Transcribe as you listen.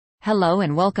Hello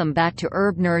and welcome back to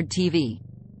Herb Nerd TV.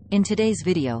 In today's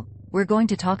video, we're going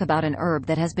to talk about an herb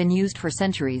that has been used for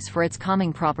centuries for its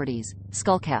calming properties,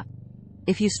 skullcap.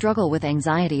 If you struggle with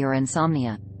anxiety or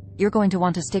insomnia, you're going to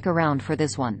want to stick around for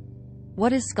this one.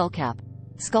 What is skullcap?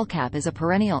 Skullcap is a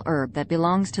perennial herb that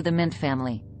belongs to the mint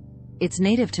family. It's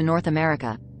native to North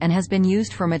America, and has been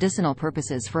used for medicinal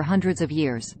purposes for hundreds of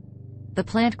years. The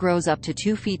plant grows up to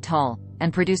 2 feet tall,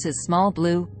 and produces small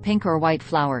blue, pink or white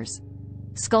flowers.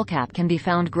 Skullcap can be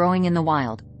found growing in the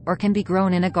wild, or can be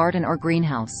grown in a garden or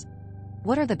greenhouse.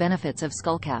 What are the benefits of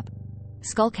skullcap?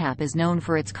 Skullcap is known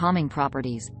for its calming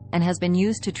properties, and has been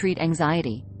used to treat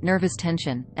anxiety, nervous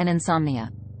tension, and insomnia.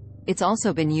 It's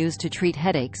also been used to treat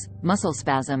headaches, muscle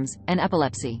spasms, and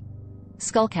epilepsy.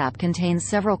 Skullcap contains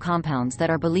several compounds that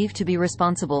are believed to be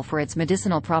responsible for its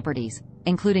medicinal properties,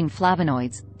 including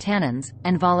flavonoids, tannins,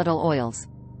 and volatile oils.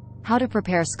 How to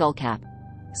prepare skullcap?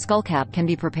 Skullcap can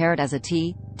be prepared as a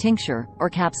tea, tincture, or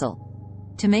capsule.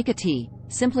 To make a tea,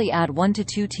 simply add 1 to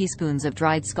 2 teaspoons of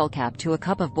dried skullcap to a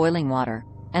cup of boiling water,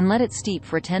 and let it steep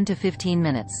for 10 to 15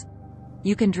 minutes.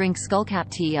 You can drink skullcap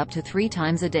tea up to 3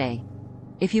 times a day.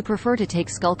 If you prefer to take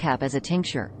skullcap as a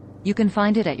tincture, you can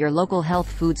find it at your local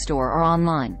health food store or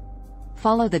online.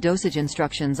 Follow the dosage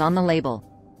instructions on the label.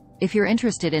 If you're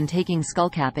interested in taking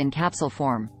skullcap in capsule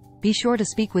form, be sure to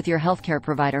speak with your healthcare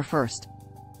provider first.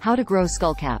 How to grow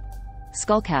skullcap?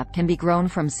 Skullcap can be grown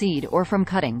from seed or from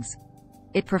cuttings.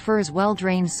 It prefers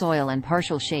well-drained soil and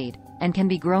partial shade, and can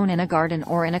be grown in a garden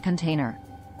or in a container.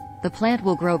 The plant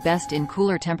will grow best in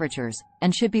cooler temperatures,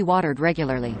 and should be watered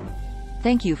regularly.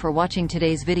 Thank you for watching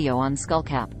today's video on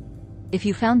skullcap. If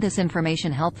you found this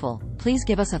information helpful, please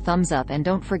give us a thumbs up and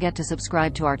don't forget to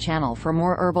subscribe to our channel for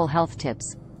more herbal health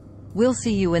tips. We'll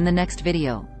see you in the next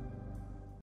video.